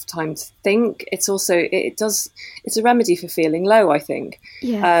do I have time to think, it's also it's a remedy for feeling low, I think.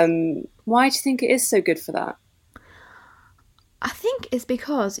 Yeah. Why do you think it is so good for that? I think it's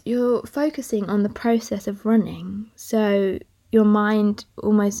because you're focusing on the process of running, so your mind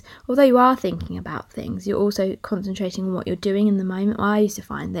almost, although you are thinking about things, you're also concentrating on what you're doing in the moment. I used to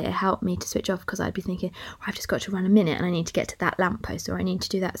find that it helped me to switch off, because I'd be thinking, I've just got to run a minute and I need to get to that lamppost, or I need to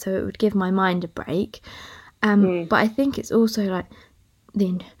do that, so it would give my mind a break. But I think it's also like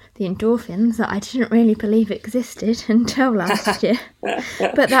the endorphins that I didn't really believe existed until last year.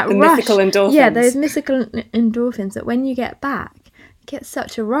 But that the rush, mythical endorphins. yeah, those mythical endorphins that when you get back, you get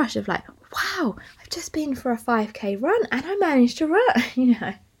such a rush of like, wow, I've just been for a 5k run and I managed to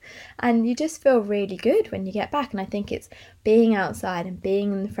run, and you just feel really good when you get back. And I think it's being outside and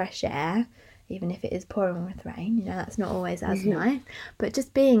being in the fresh air, even if it is pouring with rain, that's not always as nice, but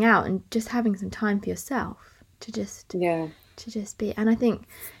just being out and just having some time for yourself to just be. And I think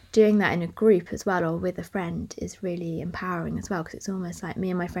doing that in a group as well, or with a friend, is really empowering as well, because it's almost like me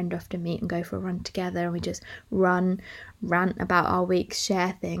and my friend often meet and go for a run together, and we just rant about our week,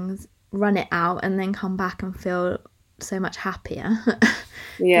 share things, run it out, and then come back and feel so much happier.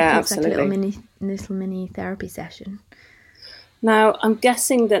 Yeah, it's absolutely. like a little mini therapy session. Now, I'm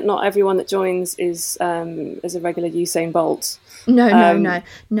guessing that not everyone that joins is a regular Usain Bolt. No, and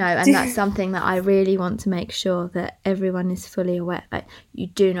that's something that I really want to make sure that everyone is fully aware. Like, you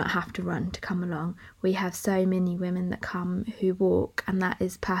do not have to run to come along. We have so many women that come who walk, and that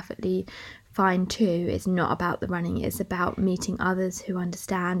is perfectly fine too. It's not about the running, it's about meeting others who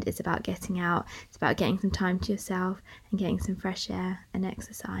understand. It's about getting out, it's about getting some time to yourself and getting some fresh air and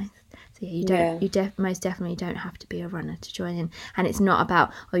exercise. So you most definitely don't have to be a runner to join in. And it's not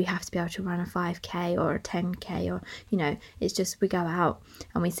about, you have to be able to run a 5k or a 10k, or it's just, we go out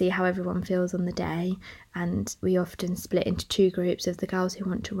and we see how everyone feels on the day, and we often split into two groups of the girls who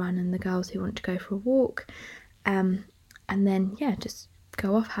want to run and the girls who want to go for a walk, and then just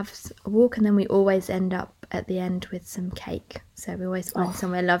go off, have a walk, and then we always end up at the end with some cake. So we always find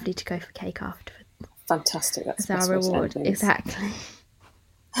somewhere lovely to go for cake after. Fantastic. That's our reward. Exactly.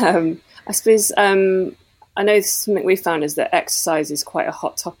 I suppose I know something we found is that exercise is quite a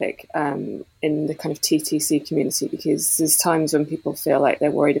hot topic in the kind of TTC community, because there's times when people feel like they're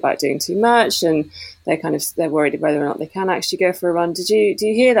worried about doing too much, and they're worried whether or not they can actually go for a run. Do you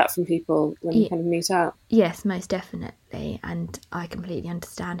hear that from people when you kind of meet out? Yes, most definitely, and I completely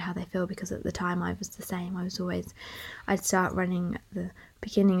understand how they feel, because at the time I was the same. I'd start running at the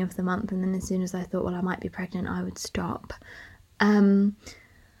beginning of the month, and then as soon as I thought, well, I might be pregnant, I would stop.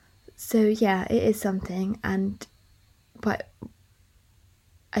 So yeah, it is something, but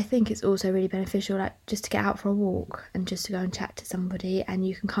I think it's also really beneficial, like, just to get out for a walk and just to go and chat to somebody, and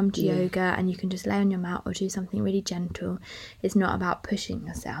you can come to yoga and you can just lay on your mat or do something really gentle. It's not about pushing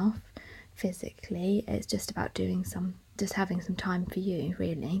yourself physically, it's just about just having some time for you,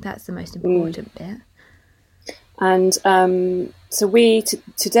 really. That's the most important bit. And so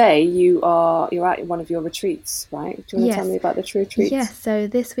today you're at one of your retreats, right? Do you want to tell me about the retreats? Yes, so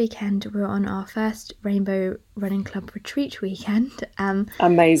this weekend we're on our first Rainbow Running Club retreat weekend.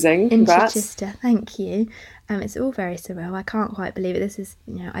 Amazing. Congrats. In Chichester. Thank you. It's all very surreal. I can't quite believe it. This is,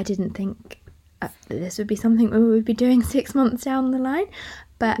 I didn't think this would be something we would be doing 6 months down the line.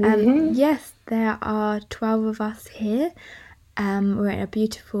 But yes, there are 12 of us here. We're in a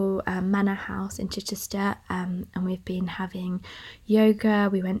beautiful manor house in Chichester, and we've been having yoga.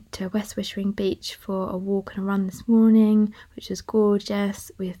 We went to West Wischering Beach for a walk and a run this morning, which was gorgeous.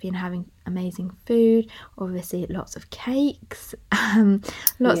 We've been having amazing food, obviously lots of cakes,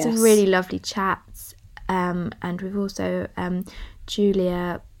 lots of really lovely chats, and we've also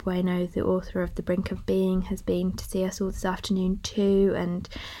Julia Bueno, the author of The Brink of Being, has been to see us all this afternoon too, and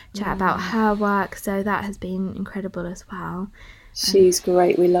chat about her work, so that has been incredible as well. She's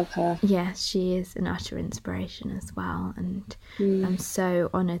great, we love her. Yes, she is an utter inspiration as well, and I'm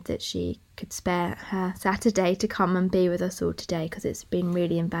so honoured that she could spare her Saturday to come and be with us all today, because it's been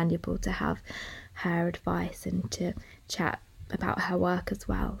really invaluable to have her advice and to chat about her work as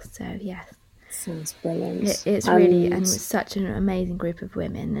well. So yes. Sounds brilliant. It's really, and it's such an amazing group of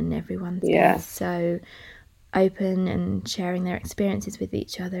women, and everyone's been so open and sharing their experiences with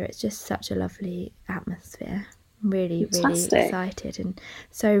each other. It's just such a lovely atmosphere. really Fantastic. excited and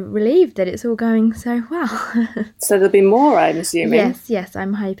so relieved that it's all going so well. So there'll be more, I'm assuming. Yes,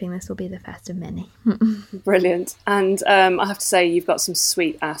 I'm hoping this will be the first of many. Brilliant. And I have to say, you've got some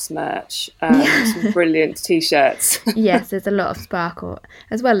sweet ass merch, some brilliant t-shirts. Yes, there's a lot of sparkle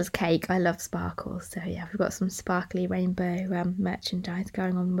as well as cake. I love sparkles, so yeah, we've got some sparkly rainbow merchandise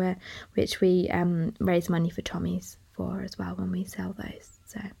going on, which we raise money for Tommy's for as well when we sell those.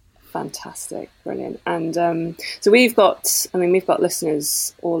 So Fantastic, brilliant. And so we've got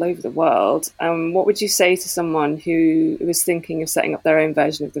listeners all over the world. What would you say to someone who was thinking of setting up their own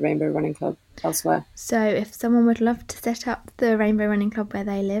version of the Rainbow Running Club elsewhere? So if someone would love to set up the Rainbow Running Club where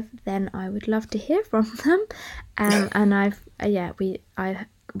they live, then I would love to hear from them. And I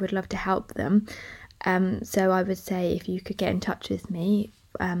would love to help them. So I would say if you could get in touch with me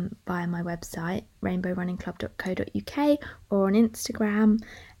via my website, rainbowrunningclub.co.uk, or on Instagram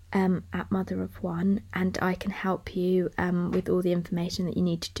at Mother of One, and I can help you with all the information that you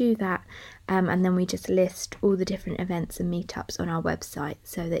need to do that. And then we just list all the different events and meetups on our website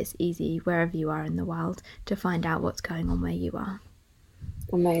so that it's easy wherever you are in the world to find out what's going on where you are.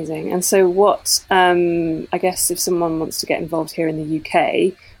 Amazing. And so what, I guess if someone wants to get involved here in the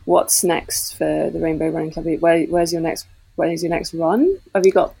UK, what's next for the Rainbow Running Club? Where's your next run? Have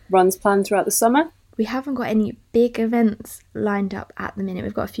you got runs planned throughout the summer? We haven't got any big events lined up at the minute.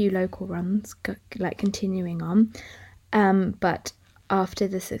 We've got a few local runs continuing on. But after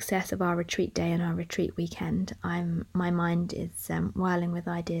the success of our retreat day and our retreat weekend, my mind is whirling with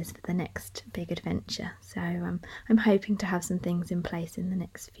ideas for the next big adventure. So I'm hoping to have some things in place in the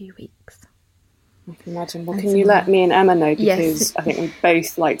next few weeks. I can imagine. Well, can you let me and Emma know, because I think we'd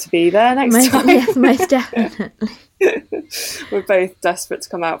both like to be there next time. Yes, most definitely. We're both desperate to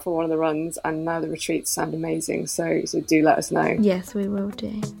come out for one of the runs, and now the retreats sound amazing, so do let us know. Yes, we will do.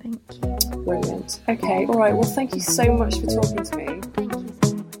 Thank you. Brilliant. Okay, all right. Well, thank you so much for talking to me. Thank you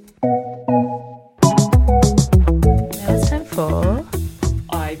so much. Now it's time for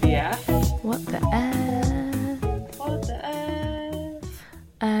IVF. What the F? What the F?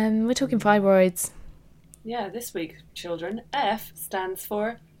 We're talking fibroids. Yeah, this week, children, F stands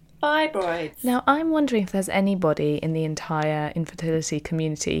for fibroids. Now, I'm wondering if there's anybody in the entire infertility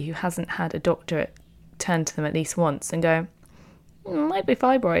community who hasn't had a doctor turn to them at least once and go, might be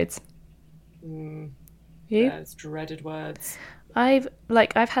fibroids. You? Those dreaded words. I've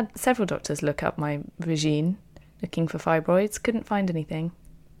had several doctors look up my vagine looking for fibroids, couldn't find anything,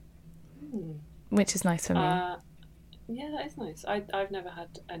 which is nice for me. Yeah, that is nice. I've never had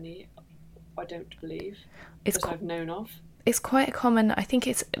any, I don't believe, It's that I've known of. It's quite a common, I think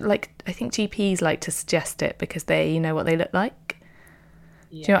GPs like to suggest it because they know what they look like.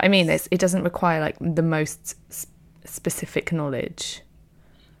 Yes. Do you know what I mean? It doesn't require the most specific knowledge.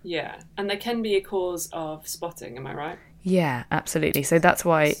 Yeah, and they can be a cause of spotting, am I right? Yeah, absolutely. So that's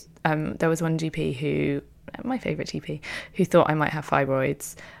why there was one GP who, my favourite GP, who thought I might have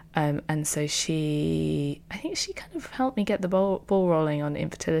fibroids. And so I think she kind of helped me get the ball rolling on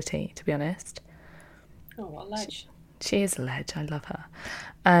infertility, to be honest. Oh, what a ledge. She is a ledge. I love her.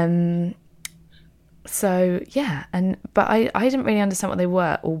 So yeah, but I didn't really understand what they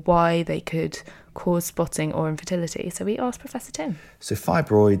were or why they could cause spotting or infertility. So we asked Professor Tim. So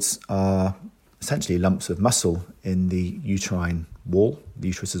fibroids are essentially lumps of muscle in the uterine wall. The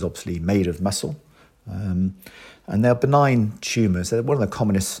uterus is obviously made of muscle. And they're benign tumours. They're one of the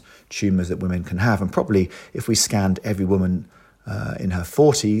commonest tumours that women can have. And probably if we scanned every woman in her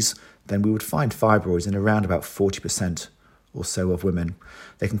 40s, then we would find fibroids in around about 40% or so of women.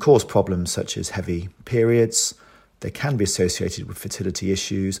 They can cause problems such as heavy periods. They can be associated with fertility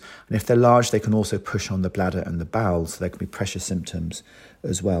issues. And if they're large, they can also push on the bladder and the bowels. So there can be pressure symptoms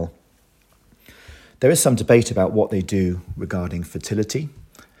as well. There is some debate about what they do regarding fertility.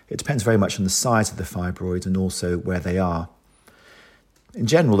 It depends very much on the size of the fibroids and also where they are. In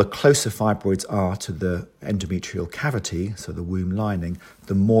general, the closer fibroids are to the endometrial cavity, so the womb lining,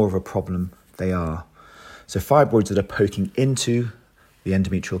 the more of a problem they are. So fibroids that are poking into the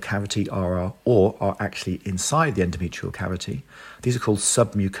endometrial cavity or are actually inside the endometrial cavity, these are called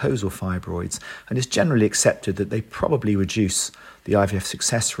submucosal fibroids, and it's generally accepted that they probably reduce the IVF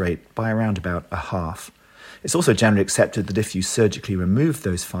success rate by around about a half. It's also generally accepted that if you surgically remove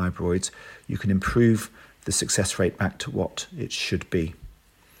those fibroids, you can improve the success rate back to what it should be.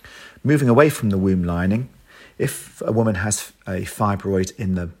 Moving away from the womb lining, if a woman has a fibroid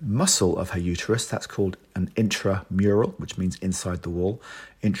in the muscle of her uterus, that's called an intramural, which means inside the wall,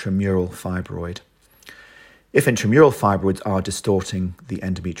 intramural fibroid. If intramural fibroids are distorting the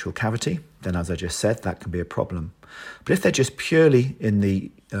endometrial cavity, then as I just said, that can be a problem. But if they're just purely in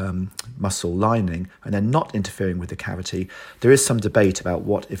the muscle lining and they're not interfering with the cavity, there is some debate about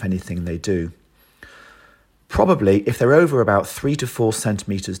what, if anything, they do. Probably, if they're over about 3 to 4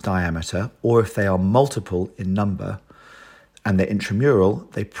 centimetres diameter, or if they are multiple in number and they're intramural,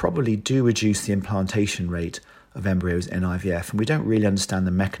 they probably do reduce the implantation rate of embryos in IVF, and we don't really understand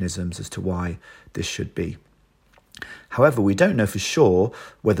the mechanisms as to why this should be. However, we don't know for sure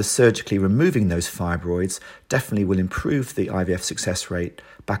whether surgically removing those fibroids definitely will improve the IVF success rate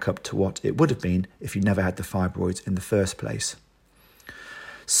back up to what it would have been if you never had the fibroids in the first place.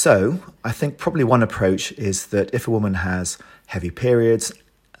 So, I think probably one approach is that if a woman has heavy periods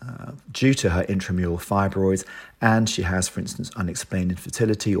due to her intramural fibroids and she has, for instance, unexplained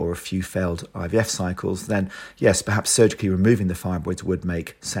infertility or a few failed IVF cycles, then yes, perhaps surgically removing the fibroids would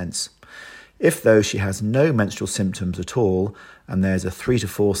make sense. If, though, she has no menstrual symptoms at all and there's a 3 to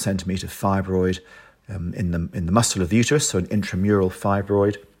 4 centimetre fibroid in the muscle of the uterus, so an intramural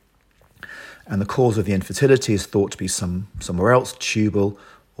fibroid, and the cause of the infertility is thought to be somewhere else, tubal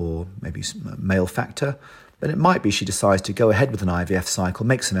or maybe male factor, then it might be she decides to go ahead with an IVF cycle,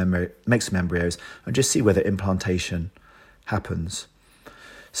 make some embryos, and just see whether implantation happens.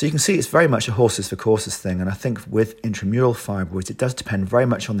 So you can see it's very much a horses for courses thing, and I think with intramural fibroids, it does depend very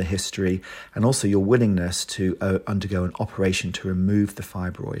much on the history and also your willingness to undergo an operation to remove the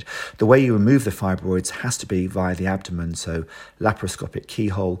fibroid. The way you remove the fibroids has to be via the abdomen, so laparoscopic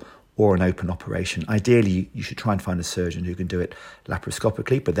keyhole or an open operation. Ideally, you should try and find a surgeon who can do it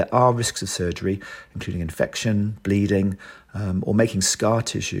laparoscopically, but there are risks of surgery, including infection, bleeding, or making scar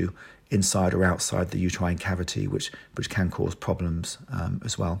tissue inside or outside the uterine cavity, which can cause problems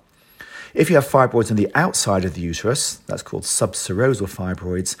as well. If you have fibroids on the outside of the uterus, that's called subserosal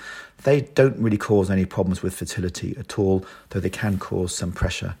fibroids, they don't really cause any problems with fertility at all, though they can cause some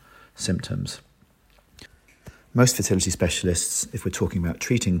pressure symptoms. Most fertility specialists, if we're talking about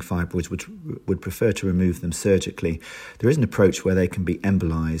treating fibroids, would prefer to remove them surgically. There is an approach where they can be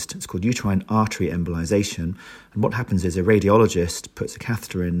embolized. It's called uterine artery embolization. And what happens is a radiologist puts a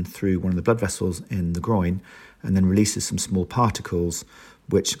catheter in through one of the blood vessels in the groin and then releases some small particles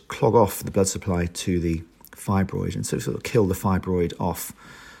which clog off the blood supply to the fibroid and sort of kill the fibroid off.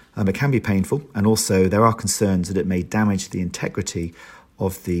 It can be painful, and also there are concerns that it may damage the integrity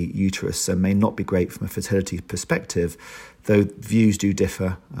of the uterus and may not be great from a fertility perspective, though views do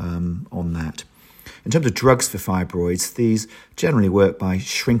differ on that. In terms of drugs for fibroids, these generally work by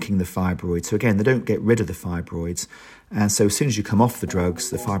shrinking the fibroids. So again, they don't get rid of the fibroids. And so as soon as you come off the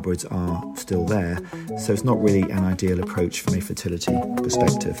drugs, the fibroids are still there. So it's not really an ideal approach from a fertility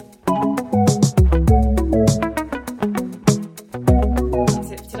perspective.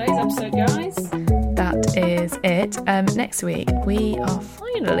 That's it for today's episode, guys. That is it. Next week, we are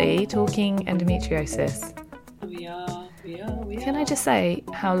finally talking endometriosis. We are. Can I just say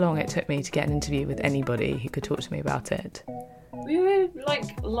how long it took me to get an interview with anybody who could talk to me about it? We were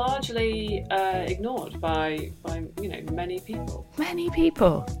largely ignored by many people. Many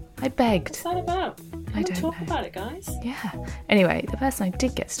people. I begged. What's that about? I don't talk know. about it, guys. Yeah. Anyway, the person I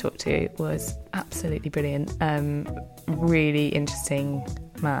did get to talk to was absolutely brilliant. Really interesting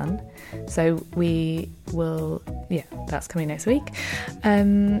man. So we will, that's coming next week.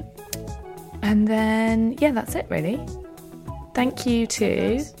 And then, that's it really. Thank you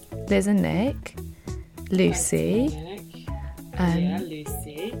to Liz and Nick, Lucy.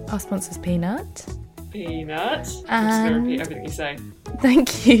 Lucy. Our sponsor's Peanut. I'm just going to repeat everything you say.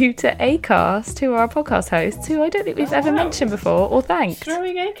 Thank you to Acast, who are our podcast hosts, who I don't think we've ever mentioned before or thanked.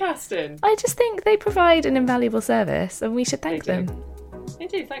 Throwing Acast in. I just think they provide an invaluable service and we should thank them. They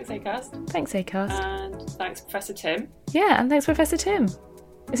do. Thanks, Acast. Thanks, Acast. And thanks, Professor Tim. Yeah, and thanks, Professor Tim.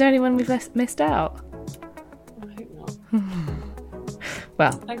 Is there anyone we've missed out? I hope not.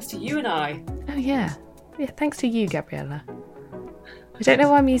 Well. Thanks to you and I. Oh, yeah. Yeah, thanks to you, Gabriella. I don't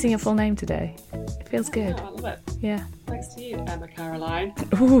know why I'm using your full name today. It feels good. Oh, I love it. Yeah. Thanks to you, Emma Caroline.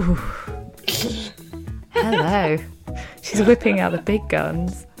 Ooh. Hello. She's whipping out the big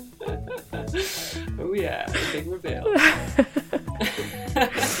guns. Oh yeah, the big reveal.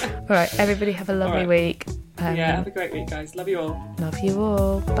 All right, everybody have a lovely week. Have a great week, guys. Love you all. Love you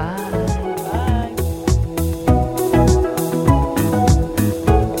all. Bye. Bye.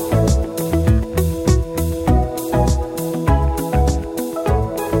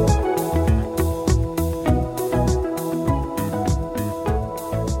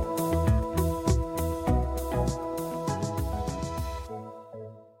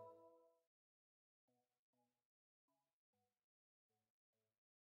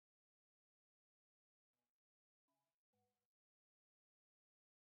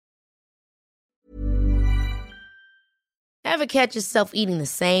 Ever catch yourself eating the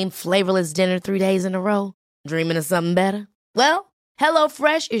same flavorless dinner 3 days in a row? Dreaming of something better? Well,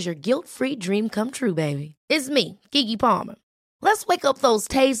 HelloFresh is your guilt-free dream come true, baby. It's me, Keke Palmer. Let's wake up those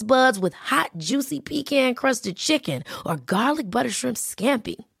taste buds with hot, juicy pecan-crusted chicken or garlic butter shrimp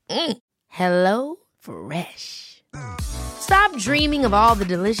scampi. Hello Fresh. Stop dreaming of all the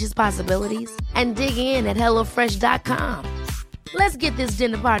delicious possibilities and dig in at HelloFresh.com. Let's get this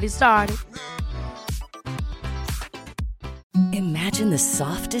dinner party started. Imagine the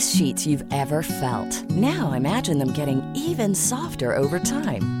softest sheets you've ever felt. Now imagine them getting even softer over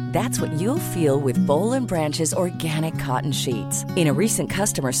time. That's what you'll feel with Boll & Branch's organic cotton sheets. In a recent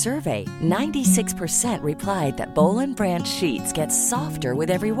customer survey, 96% replied that Boll & Branch sheets get softer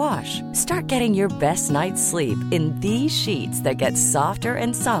with every wash. Start getting your best night's sleep in these sheets that get softer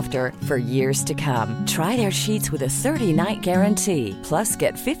and softer for years to come. Try their sheets with a 30-night guarantee. Plus,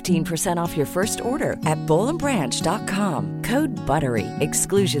 get 15% off your first order at bollandbranch.com. Code BUTTERY.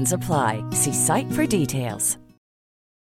 Exclusions apply. See site for details.